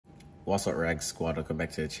What's up, RAGsquad? Welcome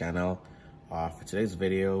back to the channel. For today's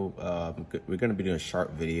video, we're going to be doing a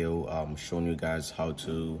short video showing you guys how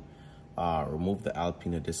to remove the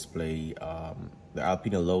Alpina display, the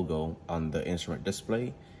Alpina logo on the instrument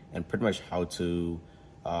display, and pretty much how to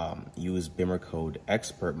use BimmerCode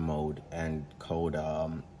expert mode and code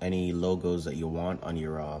any logos that you want on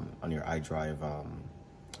your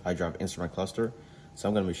iDrive instrument cluster. So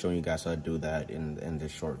I'm going to be showing you guys how to do that in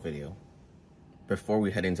this short video. Before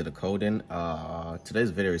we head into the coding, today's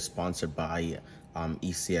video is sponsored by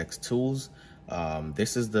EXCTools.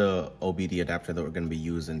 This is the OBD adapter that we're going to be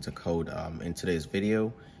using to code in today's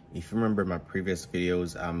video. If you remember my previous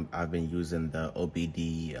videos, I've been using the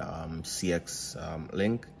OBD CX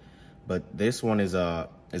link, but this one is an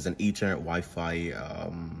Ethernet Wi-Fi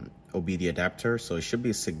OBD adapter, so it should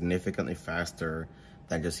be significantly faster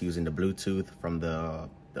than just using the Bluetooth from the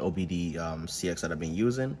OBD CX that I've been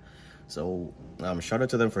using. So shout out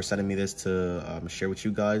to them for sending me this to share with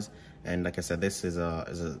you guys. And like I said, this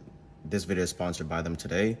this video is sponsored by them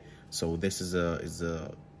today. So this is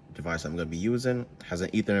a device I'm going to be using. It has an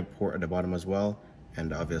Ethernet port at the bottom as well,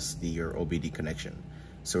 and obviously your OBD connection.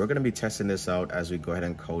 So we're going to be testing this out as we go ahead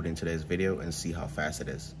and code in today's video and see how fast it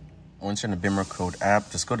is. Once you're in the BimmerCode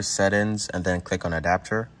app, just go to settings and then click on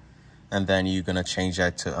adapter, and then you're going to change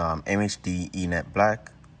that to MHD ENet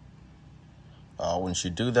Black. Once you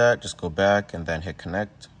do that, just go back and then hit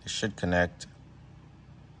connect. It should connect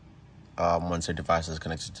once your device is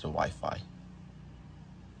connected to the Wi-Fi.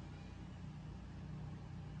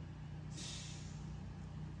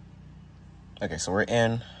 Okay, so we're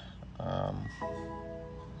in. The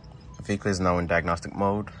vehicle is now in diagnostic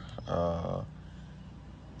mode.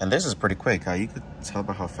 And this is pretty quick. You could tell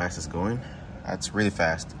by how fast it's going. That's really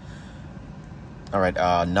fast. All right,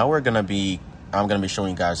 now I'm gonna be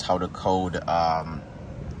showing you guys how to code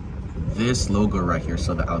this logo right here.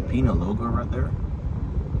 So the Alpina logo right there,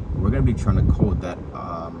 we're gonna be trying to code that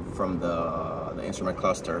from the instrument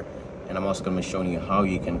cluster, and I'm also gonna be showing you how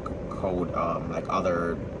you can code like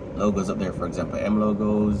other logos up there. For example, M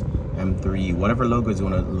logos, M3, whatever logos you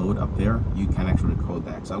want to load up there, you can actually code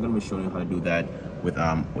that. So I'm gonna be showing you how to do that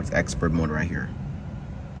with expert mode right here.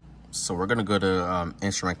 So we're gonna go to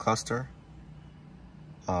instrument cluster.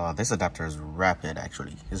 This adapter is rapid,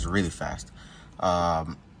 actually. It's really fast.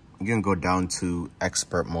 You can go down to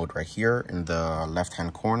expert mode right here in the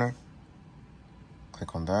left-hand corner.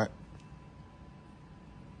 Click on that.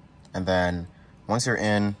 And then once you're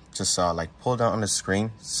in, just like pull down on the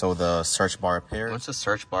screen so the search bar appears. Once the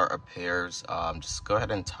search bar appears, just go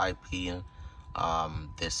ahead and type in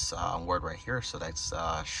this word right here. So that's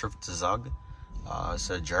Schriftzug. It's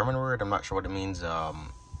a German word. I'm not sure what it means.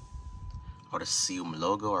 Or the Sium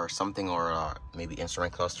logo or something, or maybe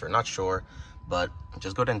instrument cluster, not sure, but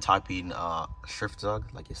just go ahead and type in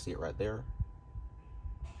Schriftzug, like you see it right there.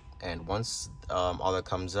 And once all that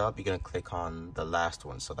comes up, you're gonna click on the last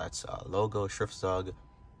one. So that's logo Schriftzug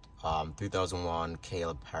 3001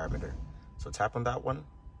 KL parameter. So tap on that one,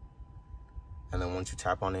 and then once you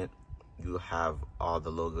tap on it, you have all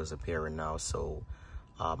the logos appearing now. So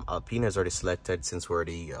Alpina is already selected since we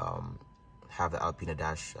already have the Alpina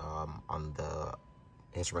dash on the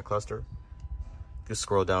instrument cluster. If you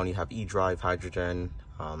scroll down, you have eDrive, Hydrogen,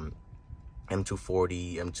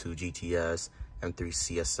 M240, M2 GTS, M3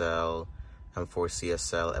 CSL, M4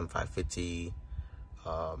 CSL, M550.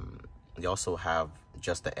 You also have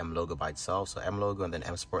just the M logo by itself, so M logo and then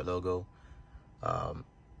M Sport logo.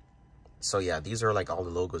 So yeah, these are like all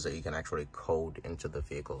the logos that you can actually code into the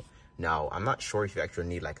vehicle. Now, I'm not sure if you actually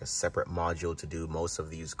need like a separate module to do most of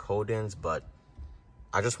these codings, but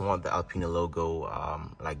I just want the Alpina logo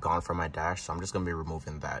like gone from my dash, so I'm just gonna be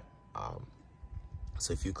removing that.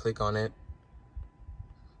 So if you click on it,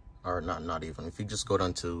 or not even, if you just go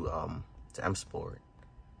down to M Sport,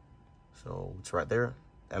 so it's right there,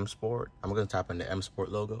 M Sport. I'm gonna tap on the M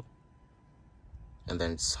Sport logo, and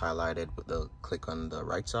then it's highlighted with the click on the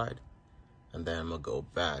right side, and then I'm gonna go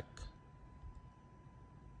back,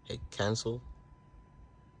 hit cancel,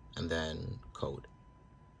 and then code.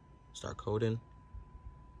 Start coding.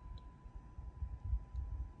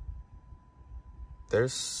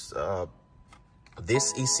 There's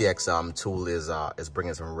this ECX tool is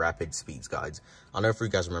bringing some rapid speeds, guys. I don't know if you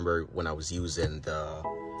guys remember when I was using the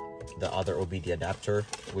other OBD adapter,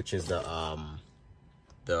 which is the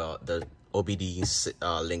OBD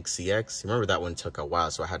Link CX. Remember that one took a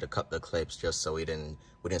while, so I had to cut the clips just so we didn't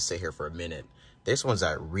sit here for a minute. This one's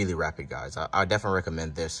really rapid, guys. I definitely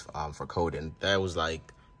recommend this for coding. That was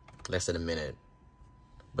like less than a minute.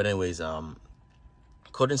 But anyways,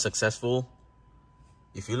 coding successful.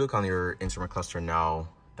 If you look on your instrument cluster now,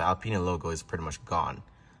 the Alpina logo is pretty much gone.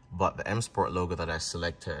 but the M Sport logo that I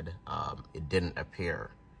selected, it didn't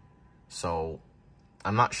appear. So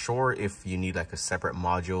I'm not sure if you need like a separate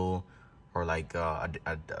module, or like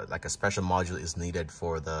like a special module is needed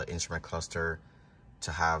for the instrument cluster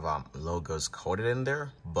to have logos coded in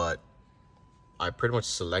there. But I pretty much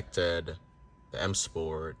selected the M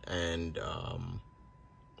Sport and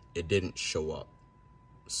it didn't show up.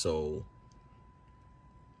 So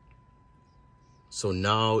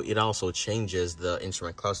now it also changes the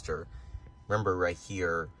instrument cluster. Remember right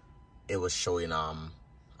here, it was showing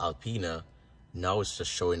Alpina. Now it's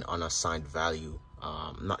just showing unassigned value.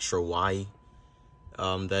 I'm not sure why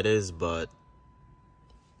that is, but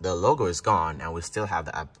the logo is gone and we still have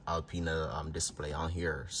the Alpina display on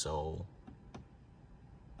here. So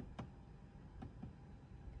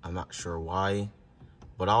I'm not sure why,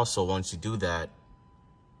 but also once you do that,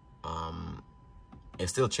 it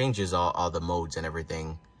still changes all the modes and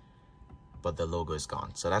everything, but the logo is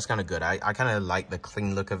gone. So that's kind of good. I kind of like the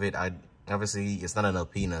clean look of it. Obviously it's not an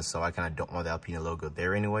Alpina, so I kind of don't want the Alpina logo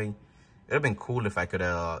there anyway. It would have been cool if I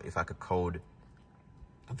could code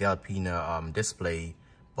the Alpina display,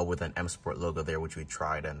 but with an M Sport logo there, which we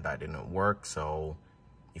tried and that didn't work. So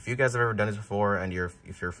if you guys have ever done this before and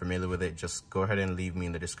if you're familiar with it, just go ahead and leave me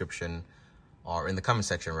in the description, or in the comment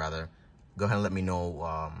section rather. Go ahead and let me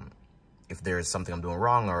know if there's something I'm doing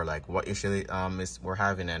wrong, or like what issue we're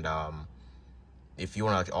having. And if you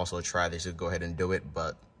want to also try this, you go ahead and do it,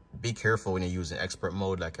 but be careful when you're using expert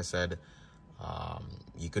mode. Like I said,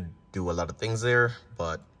 you could do a lot of things there,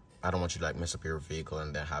 but I don't want you to like mess up your vehicle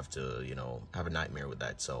and then have to, you know, have a nightmare with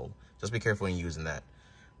that. So just be careful when you're using that.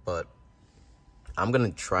 But I'm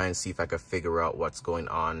gonna try and see if I can figure out what's going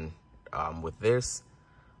on with this.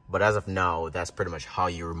 But as of now, that's pretty much how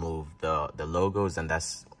you remove the logos, and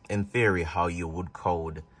that's in theory how you would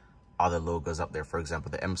code other logos up there. For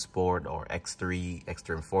example, the M Sport or X3,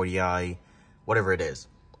 X340i, whatever it is.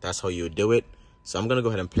 That's how you would do it. So I'm gonna go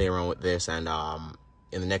ahead and play around with this, and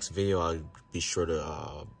in the next video, I'll be sure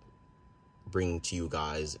to bring to you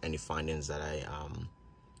guys any findings that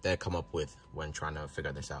I come up with when trying to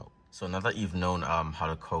figure this out. So now that you've known how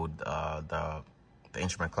to code the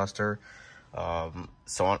instrument cluster,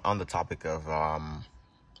 so on the topic of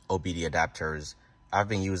OBD adapters, I've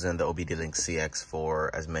been using the OBD-Link CX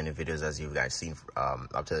for as many videos as you guys seen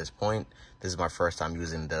up to this point. This is my first time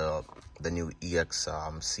using the new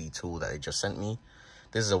EXCTool that they just sent me.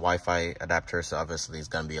 This is a Wi-Fi adapter, so obviously it's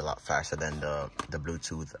going to be a lot faster than the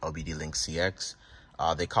Bluetooth OBD-Link CX.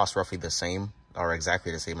 They cost roughly the same, or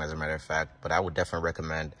exactly the same as a matter of fact, but I would definitely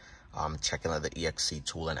recommend checking out the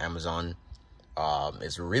EXCTool on Amazon.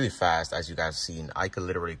 It's really fast, as you guys seen. I could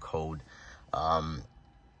literally code.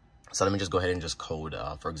 So let me just go ahead and just code,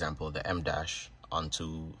 for example, the M dash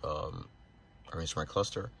onto our instrument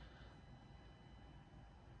cluster.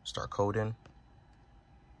 Start coding.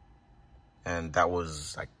 And that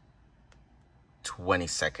was like 20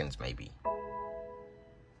 seconds maybe.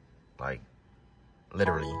 Like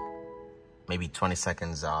literally maybe 20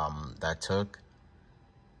 seconds that took.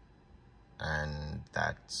 And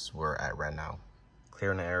that's where we're at right now.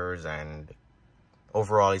 Clearing the errors, and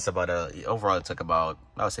overall it's about overall it took about,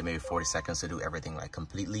 I would say maybe 40 seconds to do everything like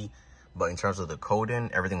completely. But in terms of the coding,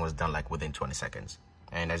 everything was done like within 20 seconds.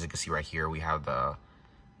 And as you can see right here, we have the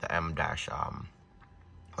M dash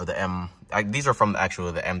or the M, these are from the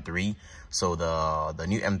M3. So the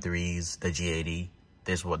new M3s, the G80,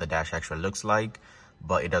 this is what the dash actually looks like,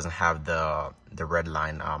 but it doesn't have the red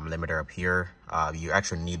line limiter up here. You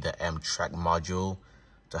actually need the M track module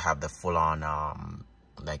to have the full-on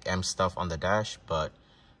like M stuff on the dash, but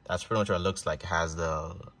that's pretty much what it looks like. It has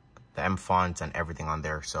the M fonts and everything on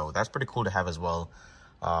there, so that's pretty cool to have as well.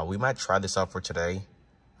 We might try this out for today.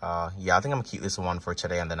 Yeah, I think I'm gonna keep this one for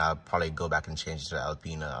today, and then I'll probably go back and change it to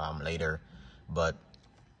Alpina later. But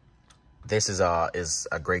this is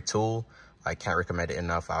a great tool. I can't recommend it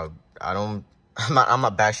enough. I'm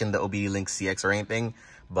not bashing the OBD-Link CX or anything,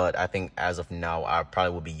 but I think as of now, I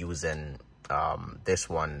probably will be using this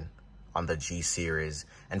one on the G series.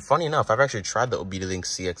 And funny enough, I've actually tried the OBD-Link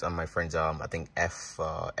CX on my friend's I think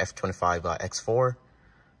F25 X4.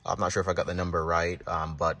 I'm not sure if I got the number right,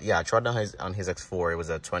 but yeah, I tried on his X4. It was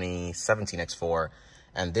a 2017 X4,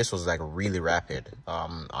 and this was like really rapid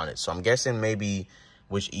on it. So I'm guessing maybe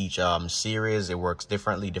with each series it works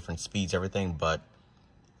differently, different speeds, everything. But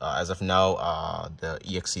as of now, the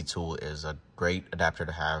EXCTool is a great adapter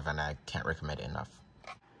to have, and I can't recommend it enough.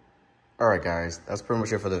 All right, guys, that's pretty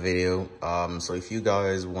much it for the video. So if you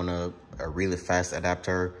guys want a really fast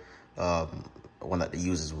adapter, one that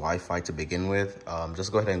uses Wi-Fi to begin with,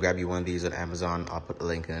 just go ahead and grab you one of these at Amazon. I'll put the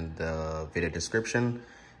link in the video description.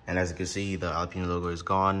 And as you can see, the Alpine logo is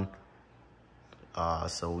gone.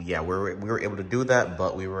 So yeah, we were able to do that,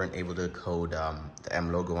 but we weren't able to code the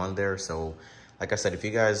M logo on there. So like I said, if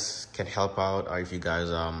you guys can help out, or if you guys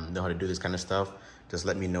know how to do this kind of stuff, just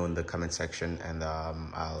let me know in the comment section, and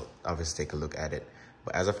I'll obviously take a look at it.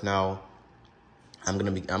 But as of now, I'm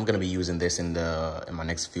gonna be using this in my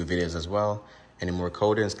next few videos as well. Any more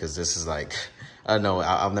codings, because this is like, I don't know,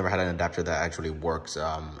 I've never had an adapter that actually works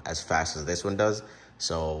as fast as this one does.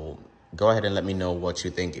 So go ahead and let me know what you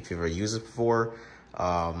think. If you've ever used it before,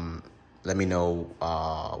 let me know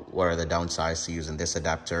what are the downsides to using this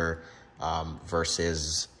adapter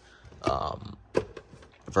versus the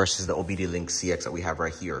OBD-Link CX that we have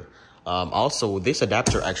right here. Also, this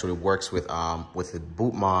adapter actually works with the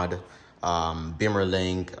boot mod,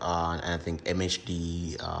 Bimmerlink, and I think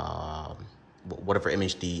MHD, whatever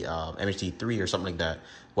MHD3 or something like that.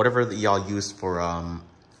 Whatever y'all use for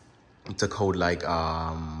to code like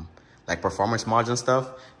performance mods and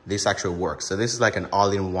stuff, this actually works. So this is like an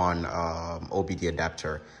all-in-one OBD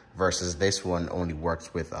adapter, versus this one only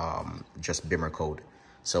works with just BimmerCode.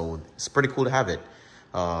 So it's pretty cool to have it.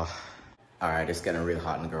 All right, it's getting really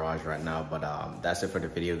hot in the garage right now, but that's it for the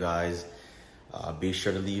video, guys. Be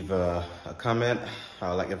sure to leave a comment,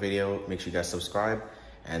 like the video, make sure you guys subscribe,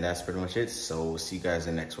 and that's pretty much it. So see you guys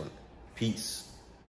in the next one. Peace.